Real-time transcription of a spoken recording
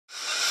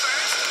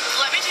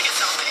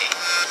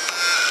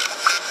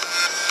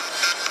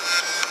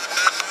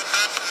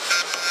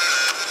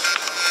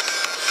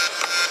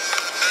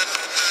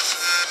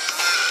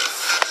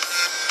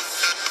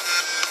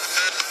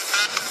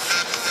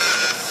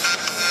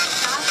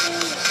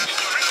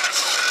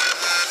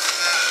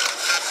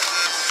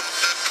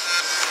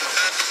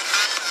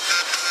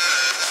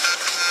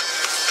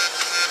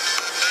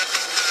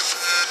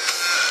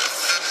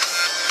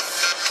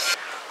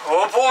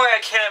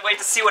can't wait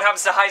to see what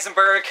happens to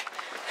Heisenberg.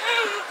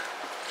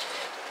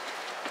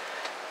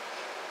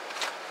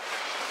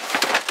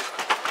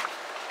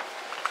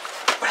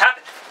 What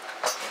happened?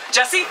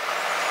 Jesse?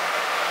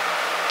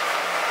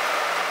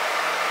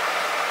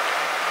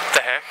 What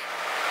the heck?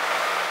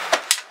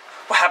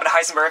 What happened to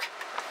Heisenberg?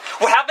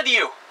 What happened to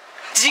you?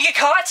 Did you get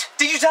caught?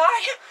 Did you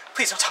die?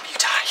 Please don't tell me you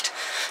died.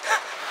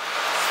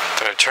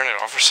 Did I turn it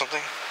off or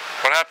something?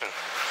 What happened?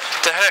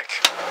 What the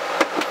heck?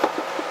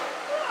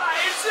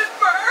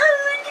 Heisenberg!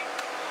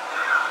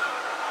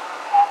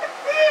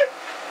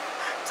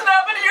 Did it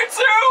happen to you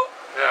too?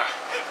 Yeah.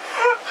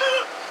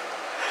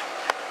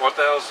 What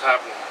the hell's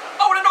happening?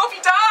 I want to know if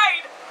he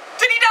died.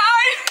 Did he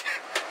die?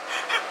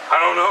 I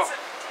don't know.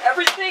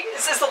 Everything?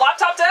 Is the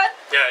laptop dead?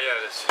 Yeah,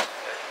 it is.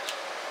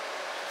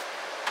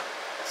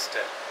 It's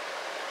dead.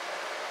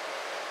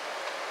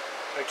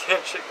 I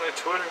can't check my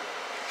Twitter.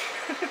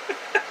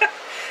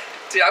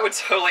 Dude, I would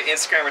totally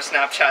Instagram or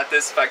Snapchat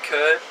this if I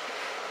could.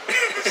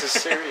 This is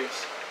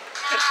serious.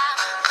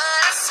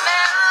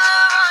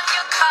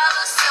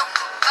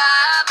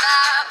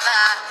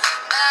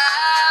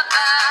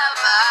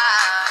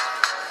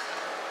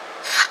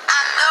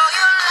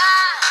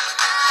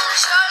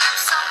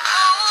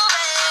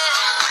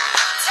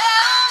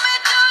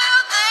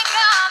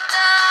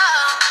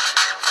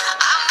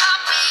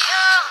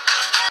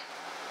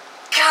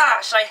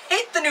 Gosh, I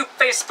hate the new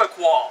Facebook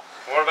wall.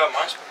 What about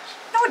MySpace?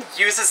 No one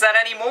uses that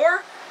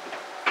anymore.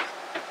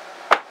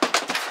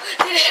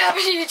 Did it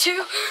happen to you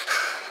too?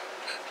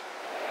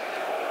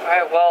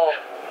 Alright, well,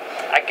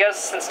 I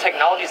guess since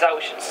technology's out,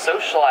 we should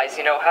socialize,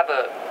 you know, have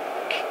a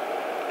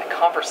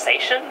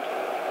conversation?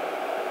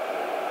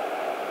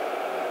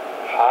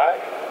 Hi?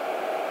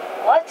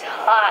 What?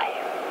 Hi.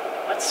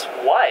 What's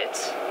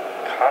what?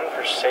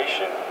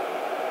 Conversation?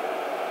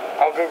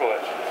 I'll Google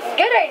it.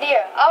 Good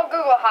idea. I'll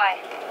Google hi.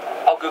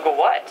 I'll Google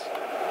what?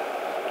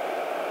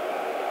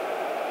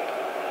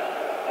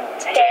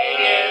 Dang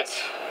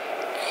it.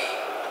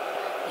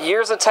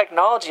 Years of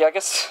technology, I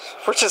guess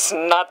we're just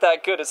not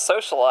that good at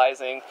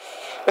socializing.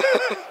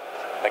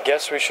 I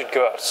guess we should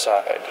go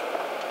outside.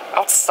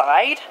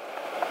 Outside?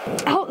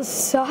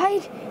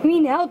 Outside? You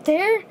mean out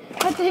there?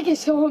 I think you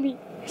saw me.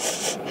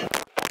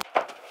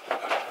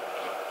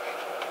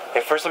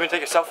 Hey, first let me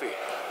take a selfie.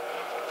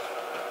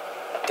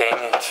 Dang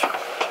it.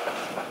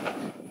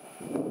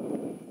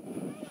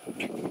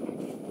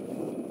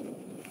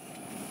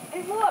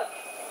 Hey, look!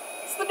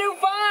 It's the new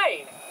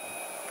Vine!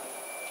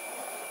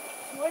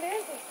 What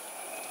is it?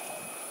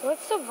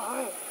 What's the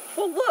Vine?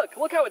 Well,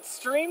 look how it's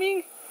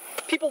streaming.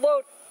 People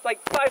load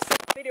like 5-6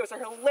 videos,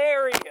 they're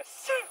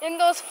hilarious. In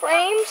those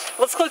frames?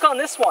 Let's click on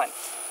this one.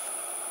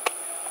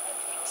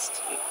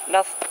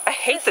 Nothing. I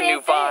hate the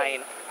new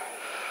Vine.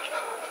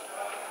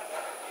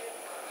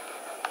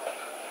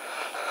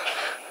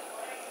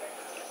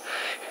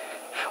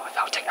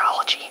 Without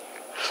technology,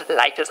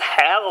 life is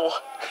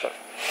hell.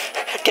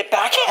 Get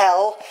back,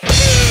 hell.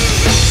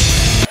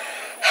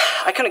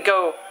 I couldn't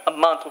go a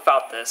month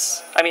without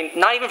this. I mean,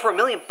 not even for $1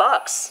 million.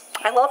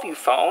 I love you,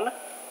 phone.